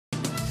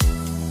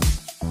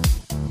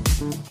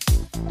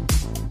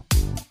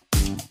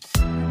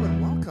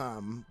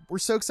welcome. We're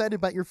so excited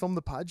about your film,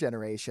 The Pod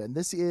Generation.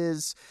 This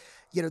is,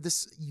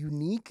 this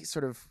unique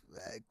sort of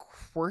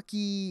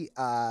quirky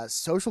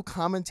social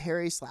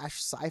commentary /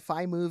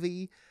 sci-fi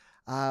movie.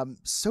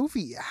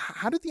 Sophie,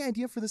 how did the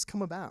idea for this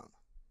come about?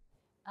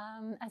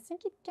 I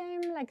think it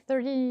came like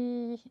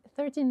 13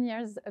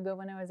 years ago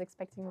when I was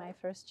expecting my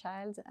first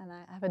child, and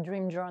I have a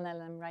dream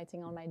journal. I'm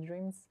writing all my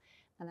dreams,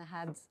 and I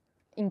had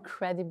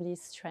incredibly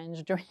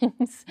strange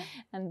dreams.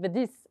 But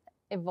this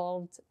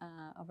evolved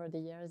over the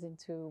years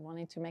into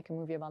wanting to make a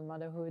movie about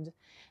motherhood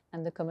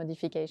and the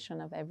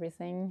commodification of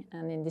everything,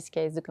 and in this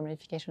case, the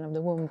commodification of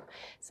the womb.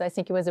 So I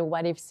think it was a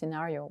what-if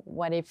scenario.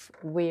 What if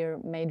we're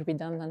made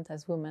redundant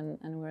as women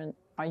and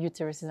our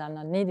uteruses are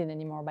not needed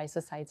anymore by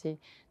society?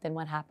 Then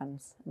what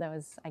happens? That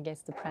was, I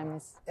guess, the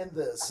premise. And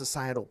the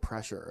societal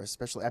pressure,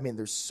 especially,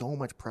 there's so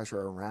much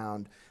pressure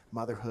around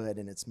motherhood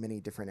and its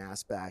many different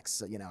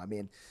aspects,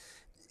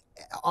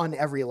 on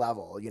every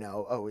level,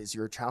 is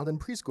your child in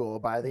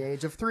preschool by the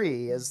age of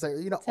 3? Is there,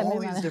 all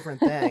these different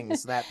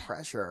things, that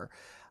pressure.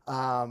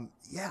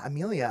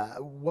 Emilia,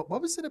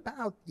 what was it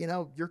about,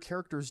 your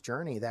character's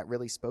journey that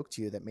really spoke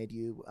to you, that made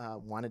you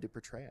wanted to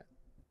portray it?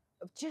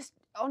 Just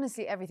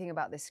honestly, everything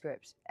about this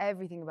script,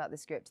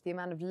 the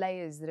amount of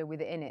layers that are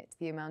within it,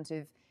 the amount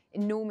of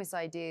enormous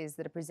ideas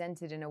that are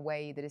presented in a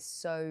way that is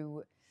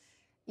so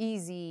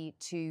easy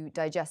to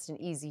digest and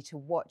easy to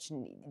watch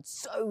and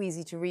so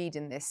easy to read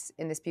in this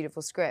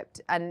beautiful script.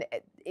 And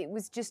it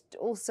was just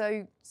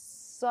also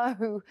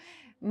so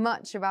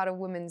much about a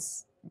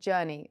woman's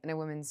journey and a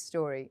woman's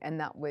story, and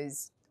that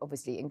was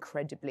obviously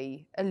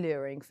incredibly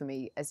alluring for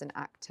me as an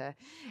actor.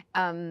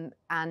 And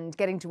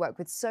getting to work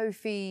with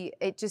Sophie,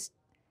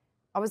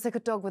 I was like a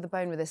dog with a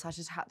bone with this. I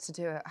just had to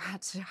do it. I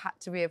had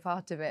to be a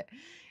part of it.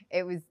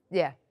 It was,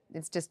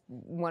 it's just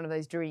one of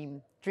those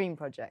dream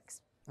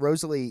projects.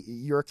 Rosalie,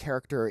 your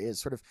character is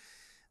sort of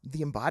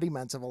the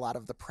embodiment of a lot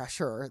of the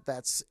pressure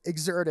that's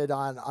exerted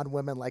on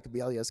women like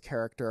Emilia's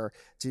character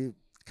to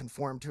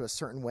conform to a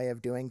certain way of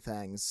doing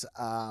things.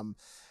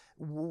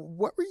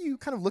 What were you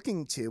kind of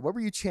looking to? What were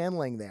you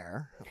channeling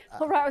there?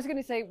 All right, I was going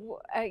to say,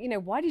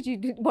 why did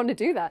you want to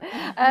do that?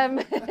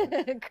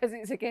 Because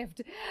it's a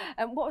gift.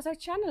 What was I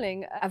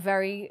channeling? A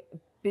very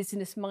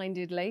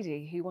business-minded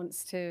lady who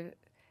wants to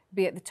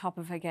be at the top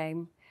of her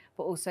game,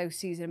 but also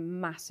sees a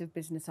massive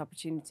business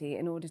opportunity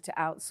in order to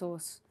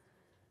outsource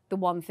the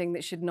one thing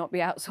that should not be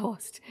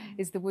outsourced,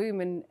 is the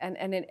womb, and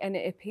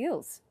it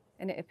appeals.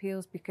 And it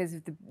appeals because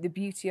of the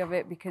beauty of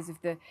it, because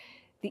of the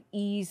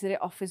ease that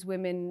it offers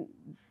women.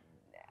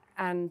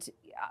 And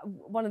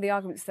one of the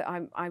arguments that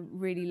I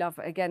really love,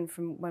 again,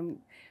 from when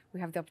we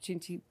have the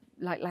opportunity,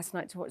 like last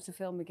night, to watch the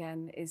film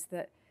again, is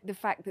that the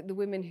fact that the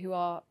women who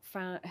are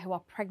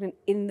pregnant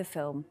in the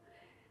film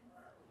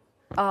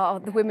are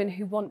the women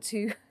who want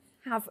to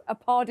have a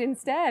pod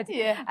instead.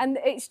 Yeah. And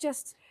it's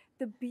just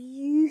the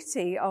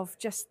beauty of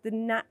just the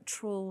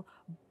natural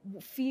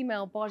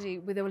female body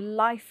with a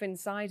life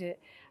inside it,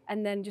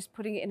 and then just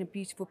putting it in a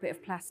beautiful bit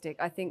of plastic.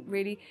 I think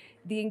really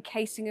the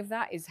encasing of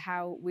that is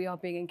how we are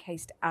being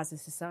encased as a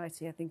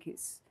society. I think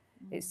it's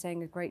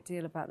saying a great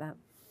deal about that.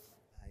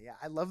 Yeah,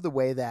 I love the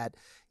way that,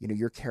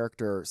 your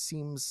character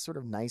seems sort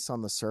of nice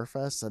on the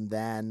surface, and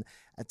then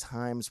at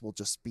times will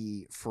just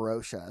be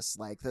ferocious.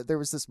 Like there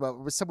was this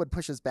moment where someone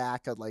pushes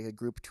back at like a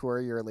group tour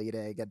you're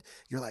leading, and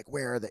you're like,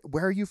 "Where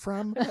are you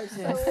from?" I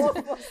said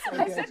to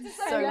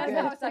Sophie,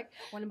 I was like,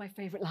 one of my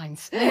favourite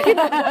lines. But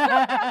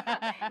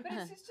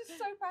it's just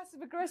so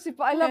passive aggressive.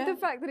 But I love the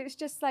fact that it's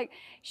just like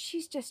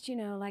she's just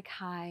like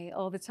hi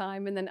all the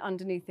time, and then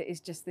underneath it is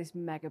just this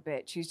mega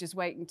bitch who's just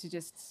waiting to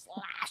just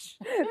slash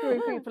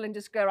through people and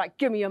just go, right,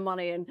 give me your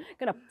money, and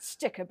gonna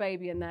stick a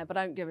baby in there, but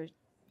I don't give a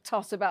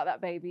toss about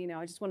that baby.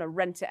 I just want to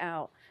rent it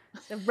out.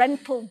 The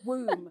rental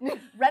womb.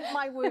 Rent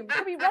my womb.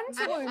 Can we rent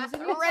a womb?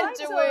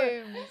 Rent a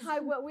womb. Hi,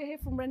 we're here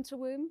from Rent a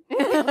Womb.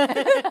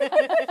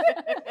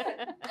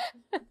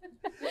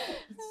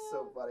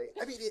 So funny.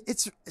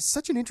 It's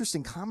such an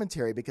interesting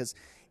commentary, because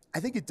I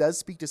think it does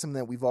speak to something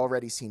that we've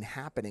already seen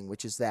happening,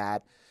 which is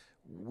that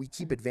we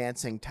keep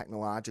advancing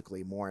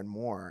technologically more and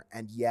more,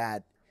 and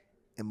yet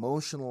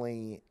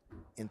emotionally,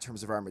 in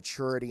terms of our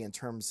maturity, in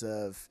terms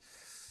of,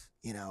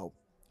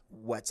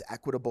 what's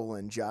equitable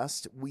and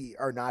just, we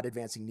are not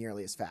advancing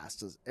nearly as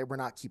fast. We're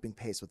not keeping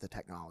pace with the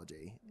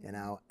technology,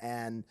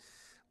 and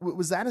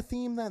was that a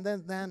theme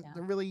that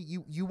really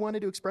you wanted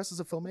to express as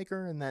a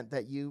filmmaker, and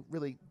that you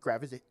really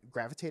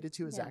gravitated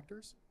to as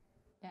actors?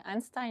 Yeah,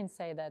 Einstein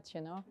said that,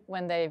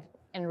 when they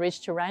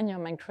enriched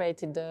uranium and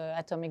created the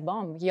atomic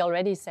bomb, he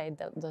already said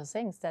those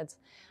things, that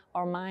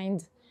our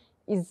mind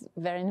is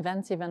very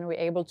inventive and we're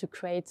able to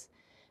create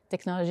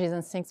technologies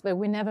and things, but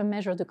we never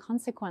measure the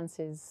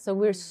consequences. So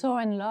we're so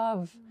in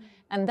love,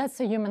 and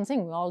that's a human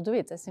thing. We all do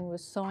it. I think we're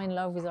so in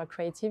love with our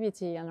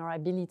creativity and our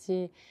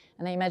ability.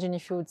 And I imagine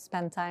if you would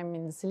spend time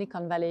in the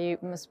Silicon Valley,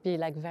 it must be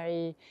like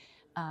very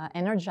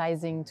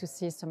energizing to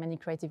see so many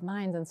creative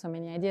minds and so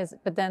many ideas.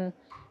 But then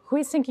who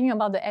is thinking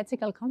about the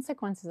ethical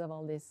consequences of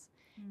all this?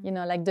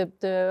 Like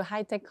the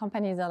high-tech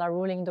companies that are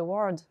ruling the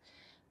world,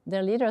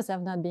 their leaders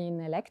have not been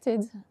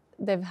elected.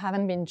 they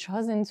haven't been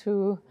chosen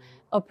to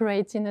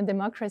operate in a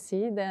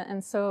democracy,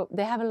 and so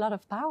they have a lot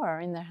of power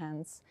in their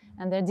hands,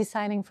 and they're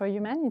deciding for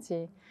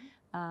humanity.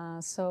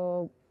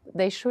 So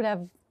they should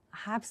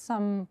have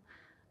some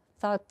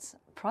thought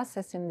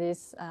process in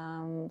this.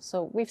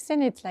 So we've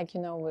seen it, like,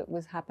 you know,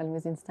 what happened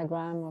with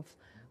Instagram,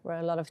 where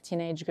a lot of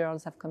teenage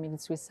girls have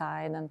committed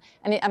suicide, and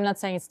I'm not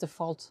saying it's the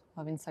fault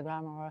of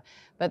Instagram,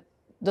 but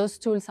those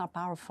tools are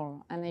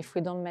powerful, and if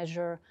we don't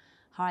measure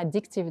how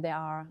addictive they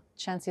are,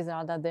 chances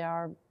are that they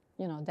are,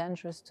 you know,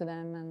 dangerous to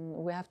them, and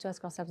we have to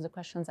ask ourselves the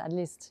questions at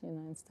least, you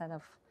know, instead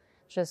of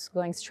just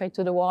going straight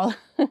to the wall.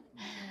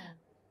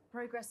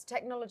 Progress,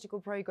 technological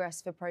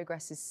progress for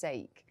progress's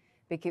sake,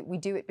 because we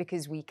do it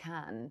because we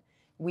can.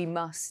 We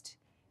must,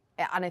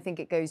 and I think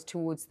it goes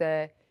towards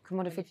the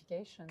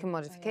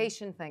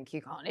commodification. Thank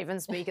you. Can't even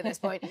speak at this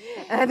point.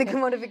 The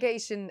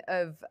commodification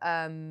of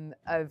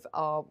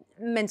our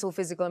mental,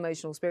 physical,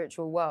 emotional,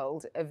 spiritual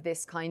world. Of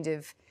this kind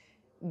of,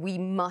 we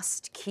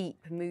must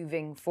keep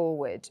moving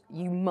forward.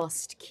 You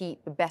must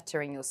keep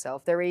bettering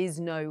yourself. There is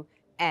no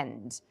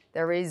end.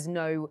 There is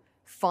no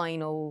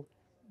final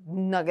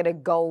nugget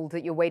of gold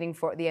that you're waiting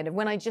for at the end. And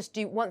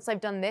once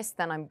I've done this,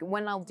 then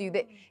I'll do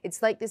that.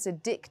 It's like this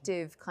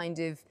addictive kind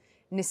of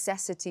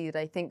necessity that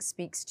I think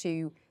speaks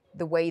to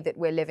the way that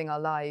we're living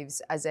our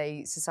lives as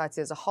a society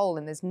as a whole.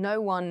 And there's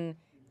no one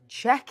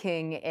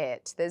checking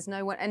it. There's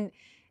no one,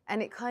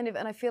 and it kind of,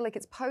 and I feel like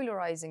it's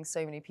polarizing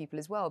so many people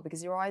as well,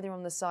 because you're either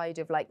on the side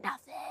of like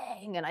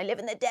nothing, and I live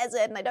in the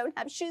desert and I don't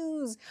have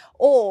shoes,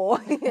 or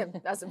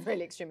that's a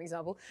really extreme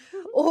example,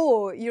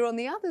 or you're on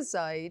the other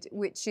side,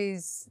 which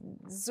is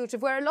sort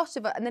of where a lot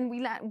of it, and then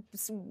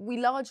we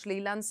largely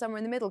land somewhere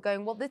in the middle,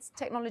 going, well, this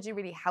technology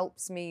really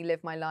helps me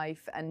live my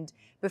life, and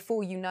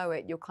before you know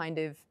it, you're kind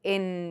of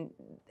in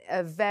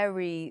a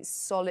very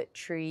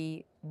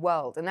solitary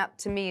world, and that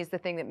to me is the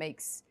thing that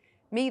makes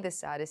me the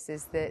saddest,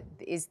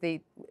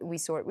 we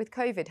saw it with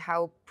COVID,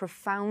 how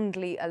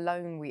profoundly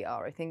alone we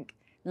are. I think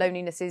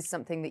loneliness is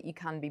something that you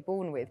can be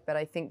born with, but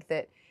I think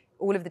that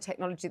all of the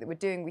technology that we're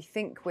doing, we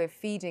think we're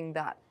feeding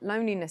that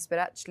loneliness, but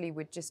actually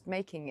we're just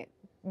making it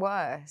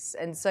worse.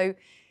 And so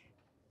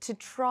to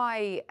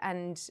try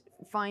and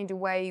find a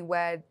way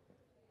where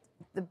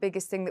the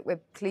biggest thing that we're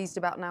pleased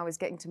about now is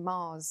getting to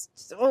Mars.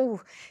 Oh,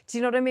 do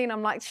you know what I mean?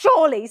 I'm like,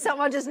 surely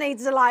someone just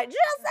needs to let's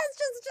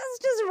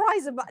just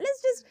rise above.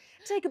 Let's just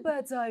take a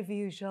bird's eye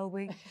view, shall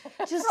we?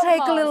 Just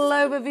take a little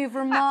overview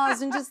from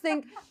Mars and just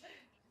think,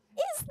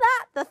 is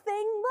that the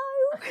thing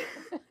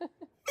though?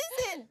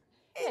 Is it?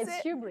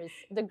 It's hubris.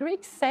 The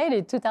Greeks said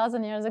it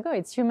 2,000 years ago.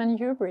 It's human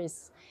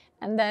hubris.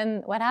 And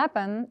then what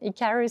happened?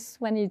 Icarus,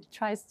 when he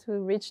tries to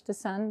reach the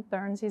sun,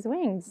 burns his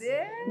wings.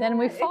 Yeah, then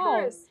we fall.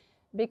 Icarus.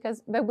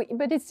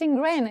 But it's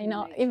ingrained, you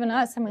know, even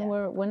us, I mean,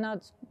 we're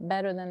not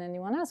better than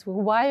anyone else.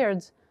 We're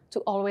wired to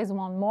always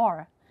want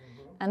more.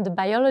 And the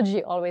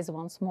biology always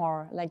wants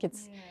more. Like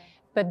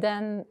but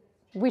then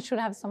we should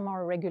have some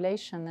more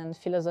regulation and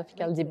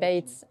philosophical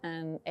debates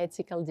and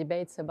ethical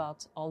debates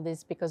about all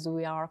this, because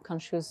we are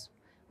conscious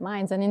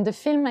minds. And in the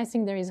film, I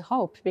think there is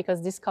hope,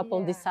 because this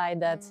couple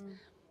decide that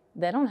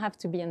they don't have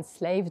to be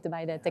enslaved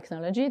by the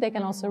technology. They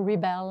can also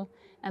rebel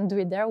and do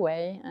it their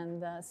way.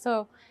 And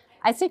so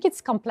I think it's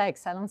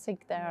complex. I don't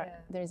think there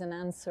is an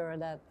answer,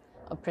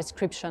 a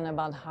prescription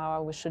about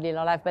how we should live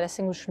our life, but I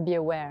think we should be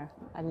aware,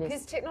 at least.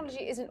 Because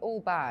technology isn't all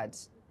bad.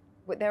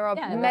 But there are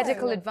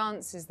medical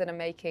advances that are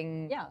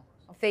making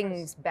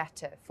things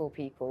better for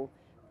people.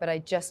 But I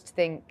just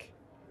think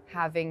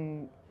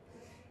having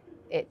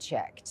it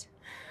checked.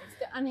 It's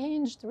the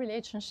unhinged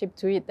relationship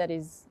to it that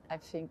is, I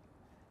think,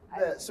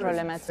 the sort of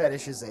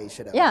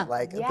fetishization of it.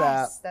 Like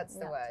that's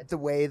the word. The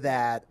way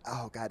that,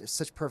 oh God, it's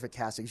such perfect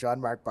casting.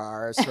 Jean-Marc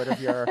Barr, sort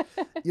of your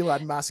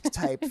Elon Musk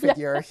type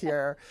figure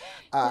here.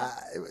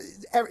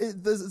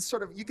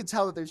 Sort of, you can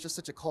tell that there's just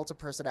such a cult of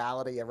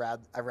personality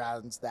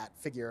around that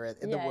figure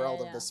in the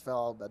world of this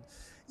film. And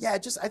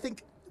I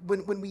think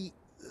when we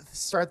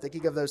start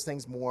thinking of those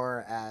things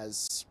more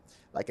as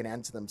like an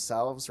end to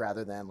themselves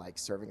rather than like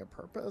serving a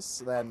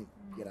purpose, then,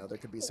 you know, there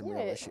could be some real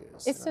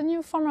issues. It's a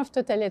new form of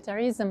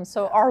totalitarianism.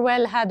 So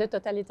Orwell had a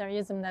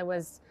totalitarianism that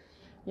was,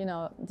 you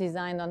know,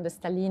 designed on the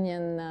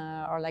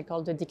Stalinian or like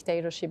all the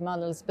dictatorship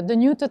models. But the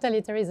new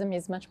totalitarianism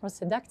is much more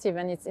seductive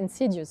and it's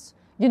insidious.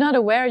 You're not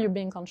aware you're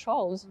being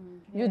controlled.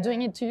 You're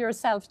doing it to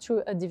yourself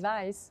through a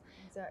device.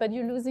 Exactly. But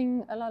you're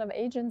losing a lot of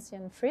agency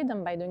and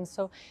freedom by doing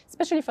so,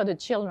 especially for the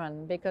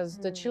children, because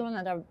the children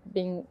that are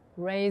being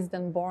raised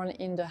and born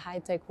in the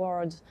high-tech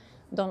world,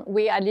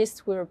 at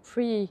least we're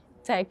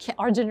pre-tech,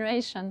 our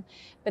generation,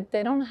 but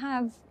they don't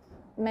have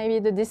maybe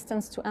the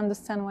distance to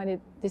understand what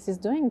this is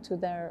doing to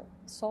their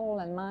soul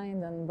and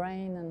mind and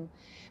brain.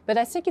 But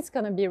I think it's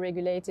going to be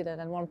regulated, and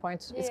at one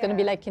point it's going to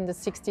be like in the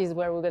 60s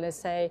where we're going to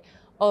say,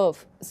 oh,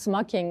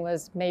 smoking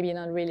was maybe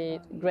not really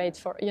great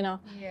for, you know,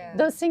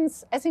 those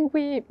things. I think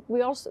we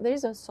also, there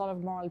is a sort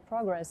of moral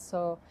progress.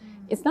 So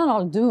it's not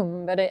all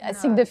doom, but I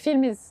think the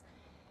film is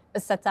a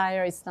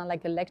satire. It's not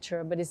like a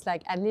lecture, but it's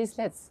like, at least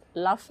let's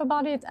laugh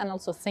about it and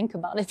also think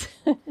about it.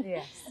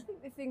 Yes. I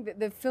think the thing that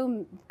the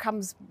film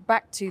comes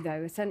back to,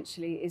 though,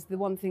 essentially, is the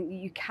one thing that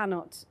you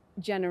cannot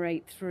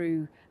generate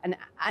through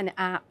an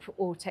app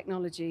or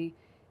technology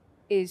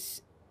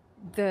is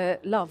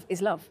love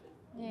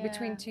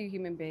between two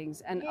human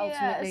beings, and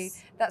ultimately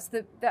that's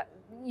that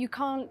you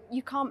can't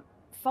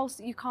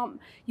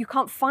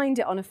find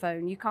it on a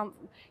phone. You can't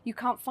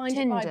find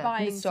Tinder, it by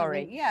buying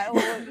sorry. something. Yeah, or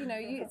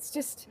it's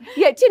just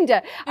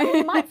Tinder. I mean,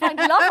 you might find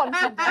love on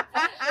Tinder,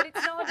 but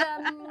it's not.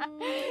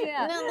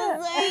 Not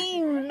the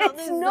same. Not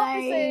It's not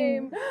the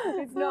same.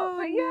 It's not.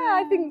 But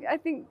yeah, I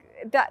think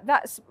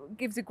that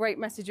gives a great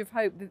message of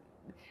hope. That,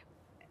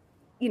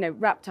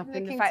 wrapped up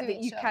in the fact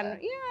that you can,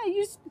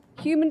 you just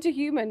human to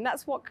human.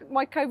 That's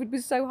why COVID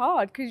was so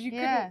hard, because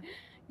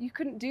you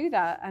couldn't do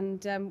that,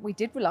 and we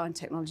did rely on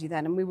technology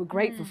then, and we were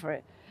grateful for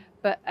it.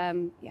 But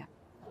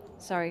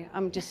sorry,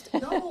 it's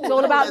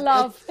all about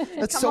love.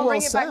 That's Come so on, well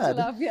bring it back to said.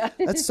 love, yeah.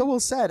 That's so well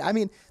said. I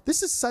mean,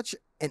 this is such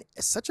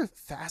a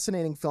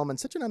fascinating film and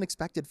such an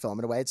unexpected film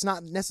in a way. It's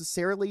not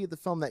necessarily the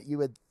film that you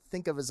would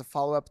think of as a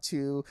follow-up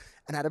to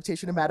an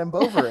adaptation of Madame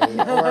Bovary,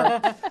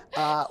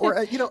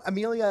 or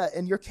Emilia,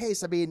 in your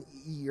case, I mean,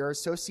 you're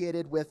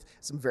associated with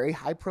some very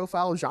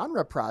high-profile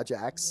genre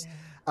projects.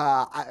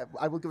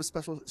 I will give a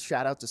special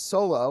shout out to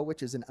Solo,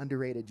 which is an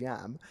underrated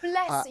gem.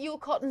 Bless your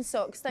cotton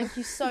socks. Thank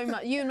you so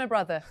much. You and my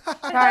brother.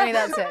 Apparently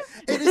that's it.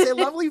 It is a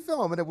lovely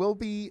film, and it will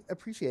be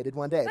appreciated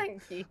one day.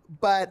 Thank you.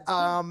 But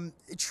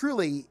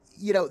truly,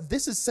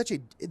 this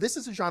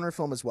is a genre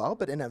film as well,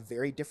 but in a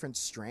very different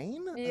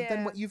strain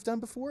than what you've done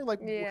before.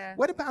 Like,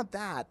 what about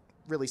that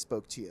really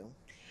spoke to you?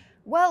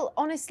 Well,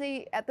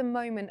 honestly, at the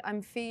moment,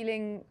 I'm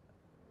feeling,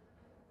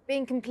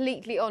 being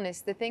completely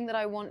honest, the thing that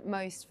I want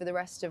most for the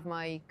rest of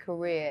my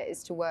career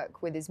is to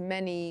work with as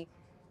many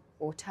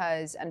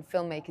auteurs and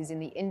filmmakers in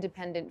the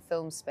independent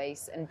film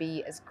space and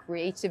be as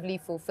creatively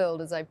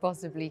fulfilled as I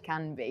possibly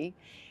can be.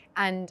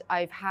 And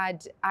I've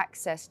had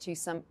access to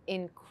some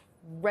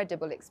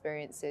incredible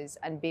experiences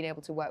and been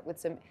able to work with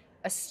some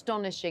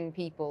astonishing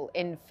people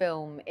in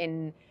film,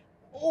 in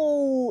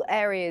all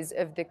areas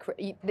of the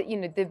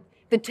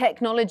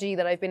technology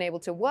that I've been able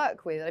to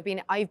work with.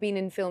 I've been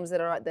in films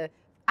that are at the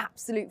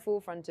absolute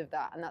forefront of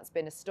that, and that's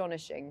been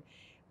astonishing.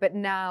 But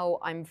now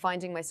I'm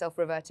finding myself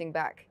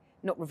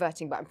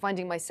I'm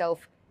finding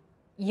myself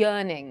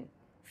yearning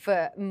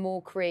for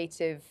more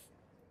creative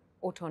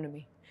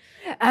autonomy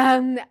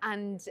and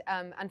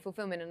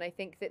fulfillment. And I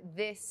think that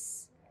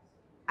this,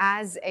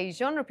 as a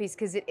genre piece,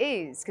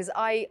 because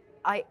I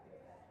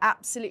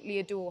absolutely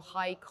adore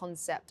high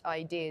concept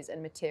ideas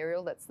and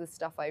material. That's the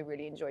stuff I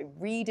really enjoy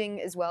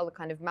reading as well, the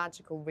kind of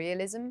magical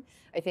realism.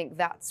 I think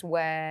that's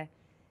where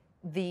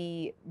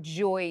the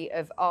joy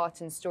of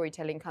art and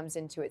storytelling comes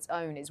into its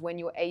own, is when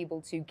you're able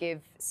to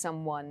give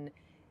someone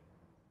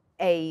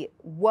a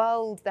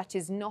world that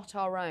is not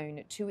our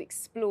own to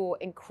explore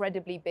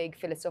incredibly big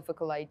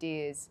philosophical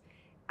ideas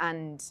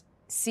and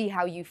see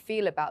how you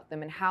feel about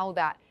them and how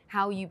that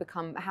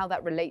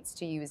relates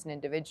to you as an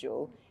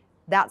individual.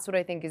 That's what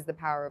I think is the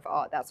power of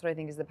art. That's what I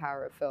think is the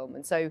power of film.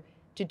 And so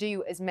to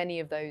do as many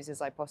of those as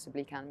I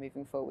possibly can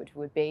moving forward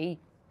would be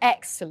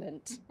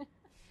excellent.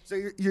 So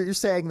you're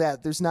saying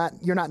that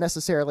you're not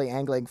necessarily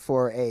angling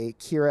for a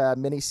Qi'ra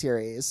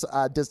miniseries,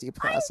 Disney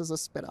Plus as a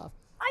spinoff.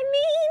 I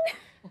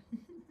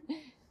mean,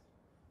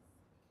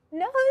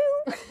 no.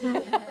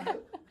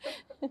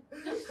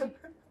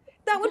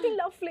 That would be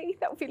lovely.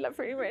 That would be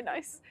lovely, very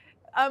nice.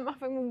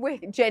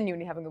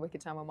 Genuinely having a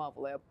wicked time on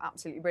Marvel. They're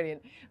absolutely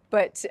brilliant.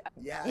 But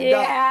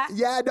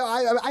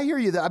I hear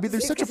you though. I mean,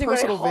 there's such a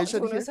personal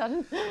vision here.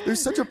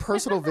 There's such a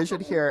personal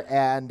vision here,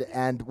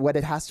 and what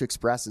it has to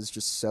express is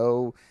just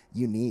so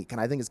unique.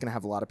 And I think it's going to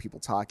have a lot of people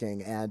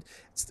talking. And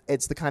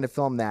it's the kind of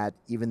film that,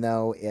 even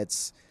though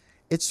it's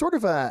sort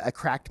of a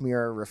cracked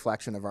mirror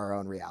reflection of our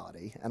own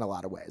reality in a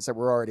lot of ways, that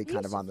we're already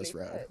kind of on this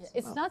road.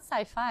 It's not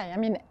sci-fi. I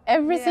mean,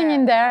 everything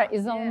in there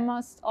is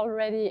almost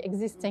already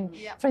existing.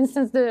 Yeah. For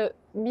instance, the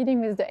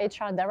meeting with the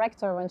HR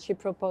director when she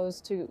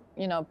proposed to,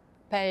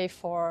 pay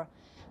for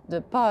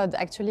the pod.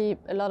 Actually,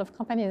 a lot of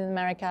companies in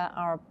America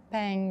are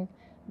paying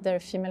their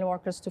female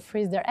workers to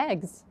freeze their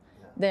eggs.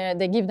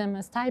 They give them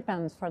a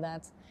stipend for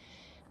that.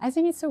 I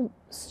think it's a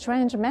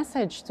strange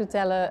message to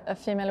tell a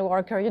female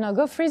worker,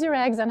 go freeze your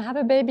eggs and have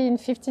a baby in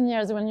 15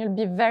 years when you'll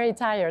be very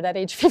tired at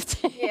age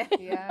 50.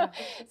 Yeah.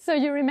 So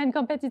you remain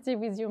competitive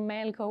with your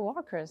male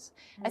co-workers.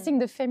 I think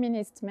the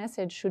feminist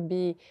message should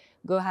be,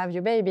 go have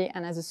your baby,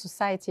 and as a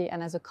society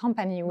and as a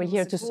company, we're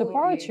here to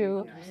support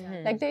you,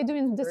 like they do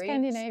in the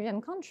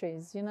Scandinavian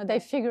countries. They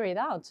figure it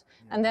out,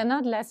 and they're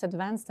not less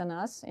advanced than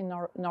us in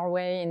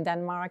Norway, in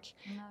Denmark.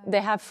 No.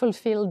 They have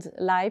fulfilled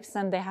lives,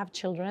 and they have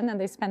children, and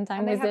they spend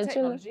time with their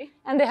children.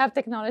 And they have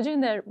technology,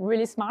 and they're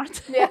really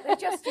smart. Yeah, they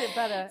just do it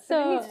better.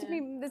 So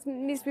there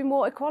needs to be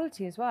more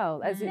equality as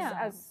well, as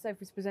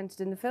Sophie's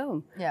presented in the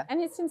film. Yeah, and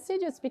it's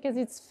insidious because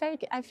it's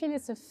fake. I feel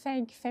it's a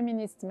fake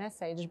feminist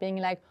message, being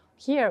like,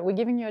 here, we're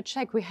giving you a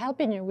check, we're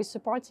helping you, we're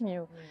supporting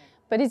you.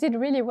 But is it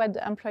really what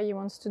the employee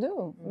wants to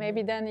do?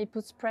 Maybe then it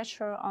puts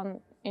pressure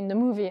in the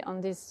movie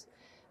on this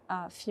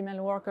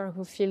female worker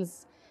who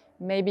feels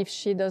maybe if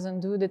she doesn't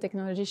do the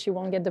technology, she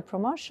won't get the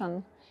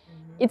promotion.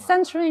 It's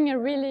entering a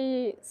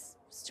really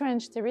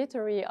strange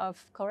territory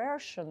of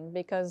coercion,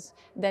 because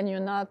then you're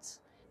not,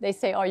 they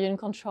say, oh, you're in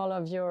control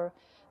of your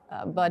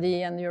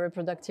body and your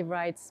reproductive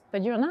rights,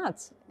 but you're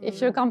not. If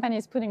your company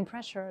is putting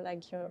pressure,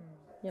 like you're,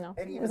 you know.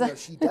 And even though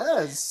she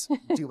does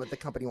do what the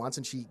company wants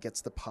and she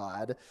gets the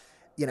pod,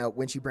 you know,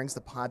 when she brings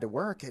the pod to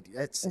work,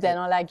 it's... They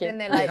don't like it. Then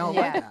they're They like, don't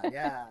yeah. like that,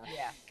 yeah.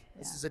 Yeah.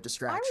 This is a I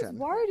distraction. was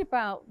worried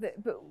about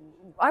that, but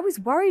I was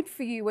worried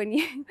for you when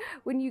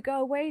you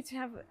go away to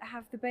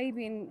have the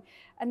baby,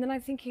 and then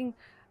I'm thinking,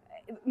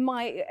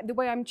 the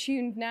way I'm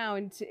tuned now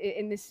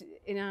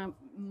in our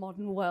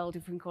modern world,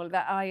 if we can call it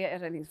that, I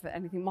don't think there's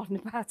anything modern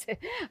about it.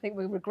 I think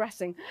we're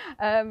regressing.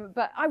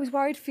 But I was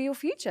worried for your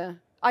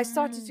future. I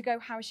started to go,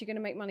 how is she going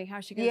to make money? How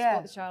is she going to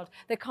support the child?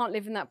 They can't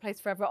live in that place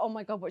forever. Oh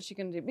my God, what's she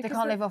going to do? They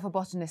can't live off a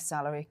botanist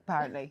salary,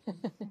 apparently.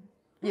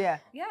 Yeah.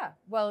 Yeah.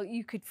 Well,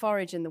 you could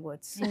forage in the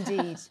woods.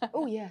 Indeed.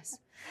 Oh, yes.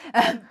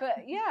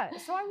 But yeah,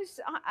 so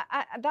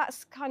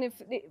that's kind of,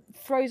 it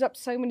throws up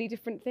so many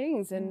different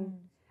things, and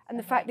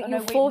the fact that you're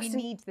forced.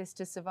 We need this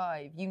to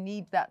survive. You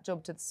need that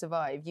job to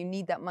survive. You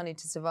need that money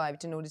to survive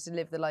in order to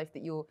live the life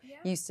that you're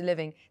used to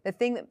living. The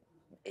thing that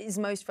is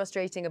most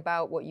frustrating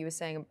about what you were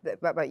saying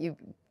about you,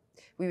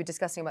 we were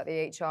discussing about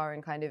the HR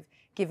and kind of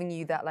giving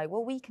you that, like,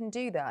 well, we can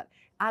do that.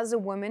 As a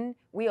woman,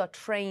 we are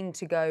trained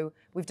to go,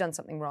 we've done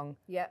something wrong.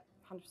 Yeah.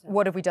 100%.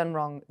 What have we done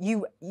wrong?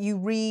 You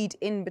read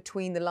in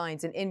between the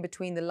lines, and in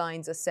between the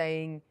lines are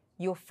saying,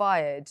 you're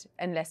fired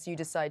unless you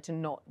decide to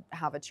not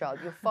have a child.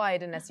 You're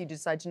fired unless you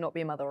decide to not be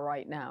a mother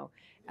right now.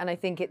 And I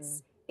think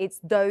it's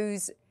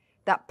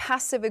that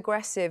passive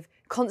aggressive,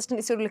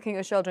 constantly sort of looking at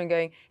your shoulder and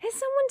going, is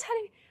someone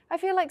telling me? I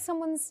feel like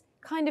someone's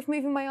kind of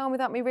moving my arm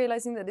without me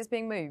realizing that it's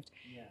being moved.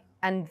 Yeah.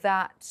 And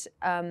that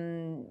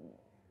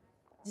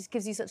just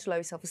gives you such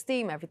low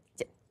self-esteem. Anyway,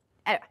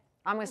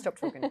 I'm going to stop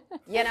talking.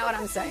 You know what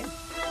I'm saying?